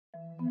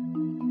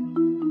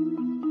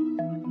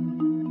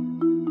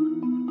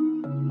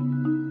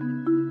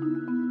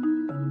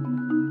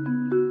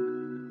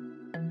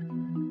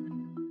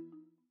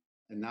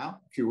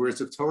few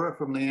words of Torah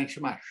from Leann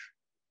Shamash.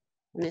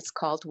 And it's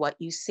called What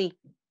You See.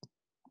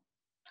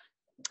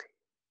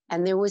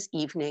 And there was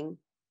evening,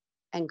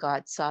 and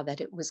God saw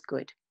that it was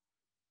good.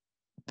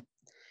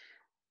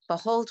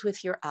 Behold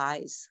with your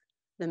eyes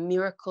the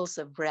miracles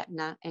of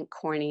retina and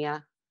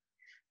cornea,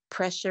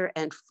 pressure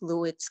and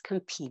fluids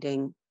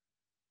competing,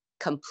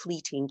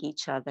 completing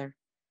each other,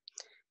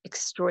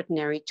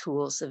 extraordinary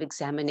tools of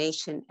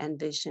examination and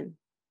vision.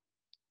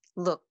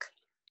 Look,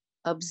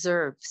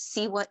 observe,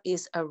 see what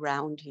is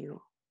around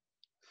you.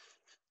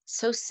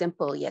 So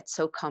simple yet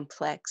so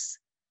complex.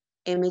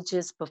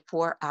 Images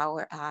before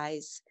our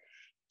eyes,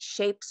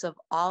 shapes of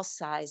all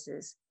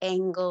sizes,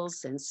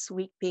 angles and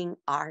sweeping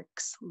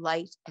arcs,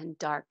 light and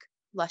dark,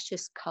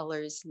 luscious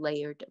colors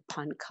layered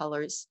upon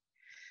colors.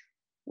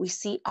 We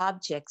see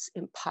objects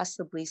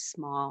impossibly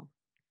small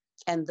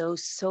and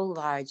those so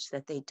large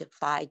that they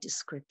defy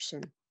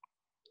description.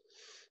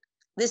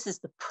 This is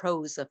the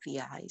prose of the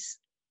eyes.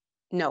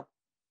 No,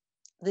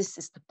 this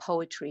is the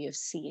poetry of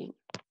seeing.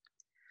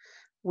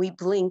 We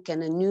blink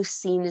and a new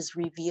scene is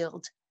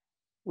revealed.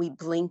 We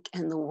blink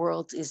and the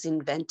world is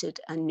invented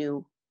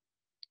anew.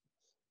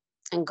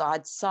 And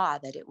God saw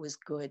that it was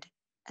good,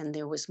 and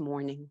there was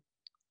morning.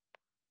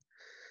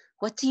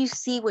 What do you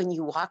see when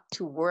you walk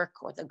to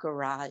work or the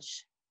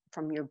garage,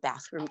 from your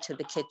bathroom to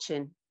the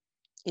kitchen,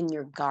 in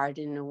your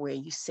garden or where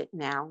you sit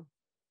now?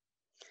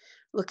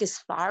 Look as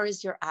far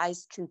as your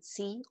eyes can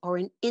see or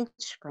an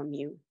inch from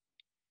you.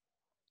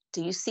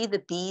 Do you see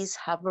the bees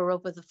hover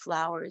over the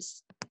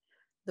flowers,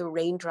 the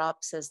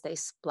raindrops as they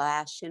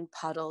splash in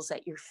puddles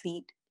at your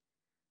feet?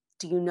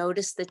 Do you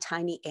notice the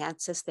tiny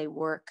ants as they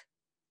work?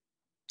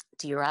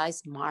 Do your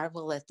eyes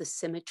marvel at the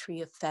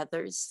symmetry of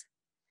feathers?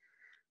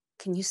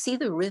 Can you see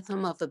the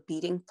rhythm of a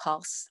beating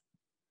pulse,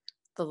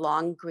 the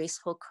long,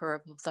 graceful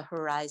curve of the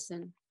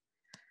horizon,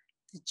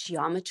 the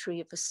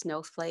geometry of a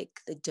snowflake,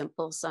 the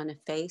dimples on a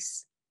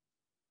face?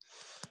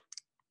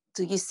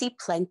 Do you see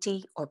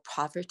plenty or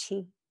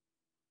poverty?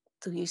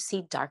 Do you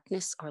see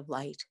darkness or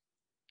light?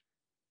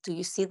 Do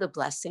you see the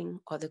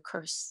blessing or the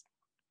curse?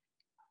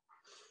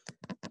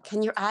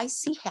 Can your eyes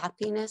see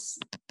happiness?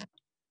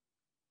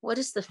 What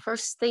is the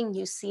first thing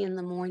you see in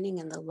the morning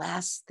and the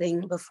last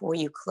thing before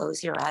you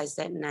close your eyes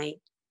at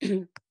night?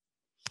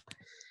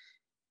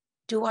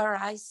 Do our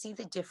eyes see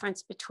the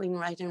difference between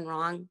right and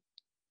wrong?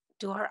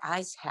 Do our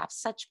eyes have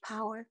such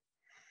power?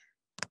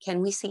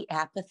 Can we see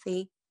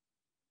apathy?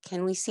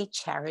 Can we see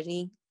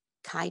charity,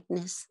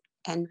 kindness,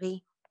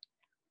 envy?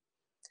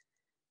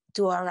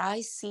 Do our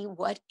eyes see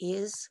what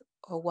is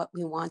or what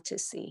we want to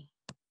see?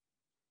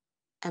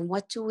 And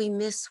what do we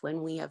miss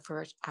when we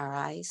avert our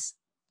eyes?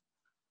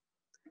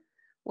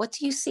 What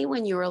do you see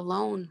when you're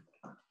alone,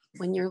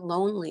 when you're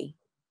lonely?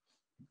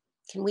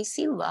 Can we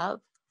see love?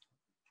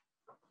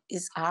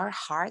 Is our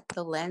heart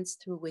the lens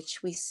through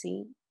which we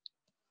see?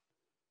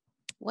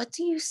 What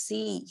do you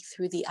see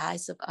through the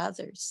eyes of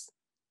others?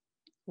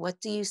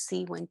 What do you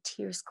see when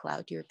tears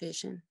cloud your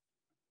vision?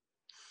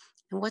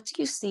 And what do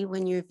you see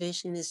when your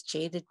vision is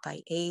jaded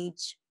by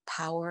age,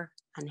 power,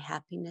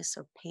 unhappiness,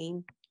 or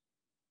pain?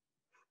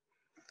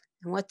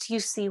 And what do you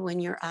see when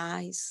your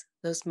eyes,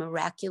 those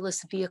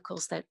miraculous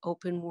vehicles that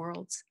open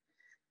worlds,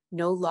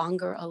 no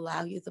longer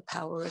allow you the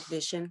power of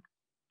vision?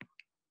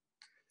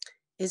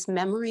 Is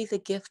memory the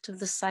gift of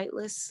the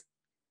sightless?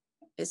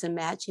 Is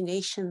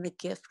imagination the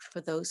gift for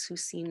those who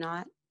see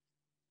not?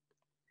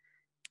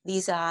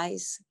 These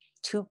eyes,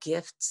 two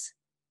gifts,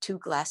 two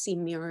glassy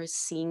mirrors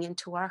seeing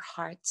into our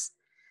hearts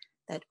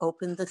that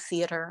open the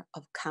theater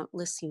of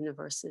countless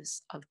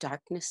universes of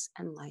darkness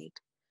and light,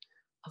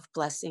 of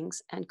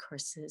blessings and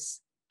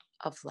curses,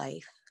 of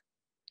life.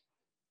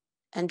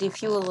 And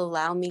if you will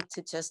allow me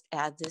to just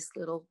add this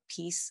little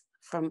piece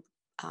from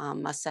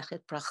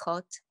Masechet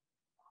Brachot.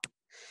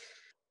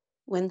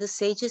 When the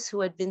sages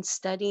who had been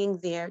studying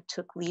there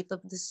took leave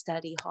of the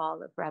study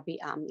hall of Rabbi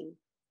Ami,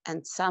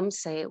 and some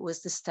say it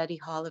was the study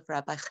hall of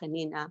Rabbi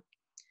Hanina,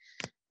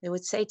 they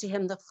would say to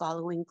him the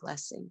following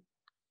blessing: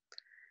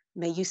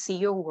 may you see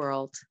your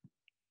world,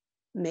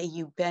 may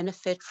you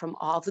benefit from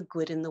all the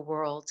good in the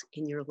world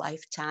in your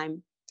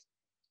lifetime,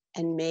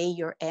 and may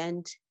your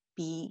end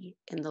be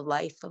in the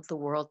life of the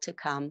world to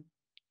come,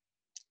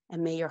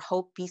 and may your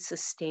hope be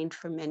sustained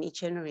for many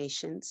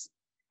generations.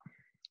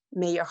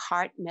 May your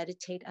heart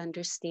meditate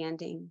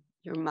understanding,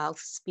 your mouth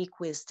speak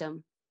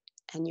wisdom,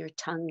 and your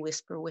tongue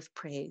whisper with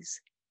praise.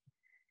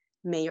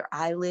 May your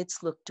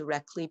eyelids look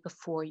directly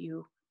before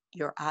you,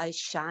 your eyes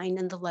shine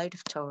in the light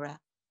of Torah,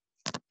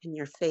 and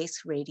your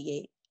face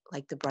radiate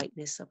like the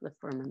brightness of the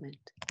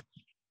firmament.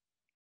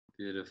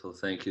 Beautiful.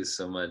 Thank you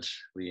so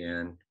much,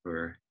 Leann,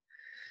 for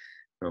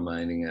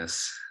reminding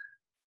us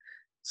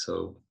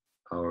so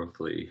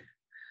powerfully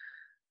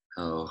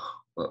how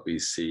what we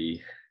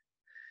see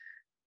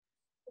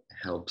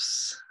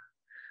helps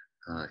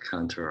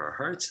contour our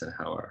hearts and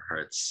how our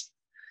hearts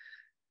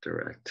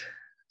direct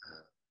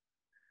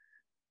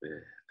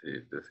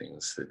the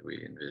things that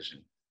we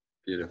envision.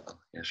 Beautiful.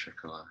 Yashar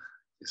Koach.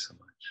 Thank you so much.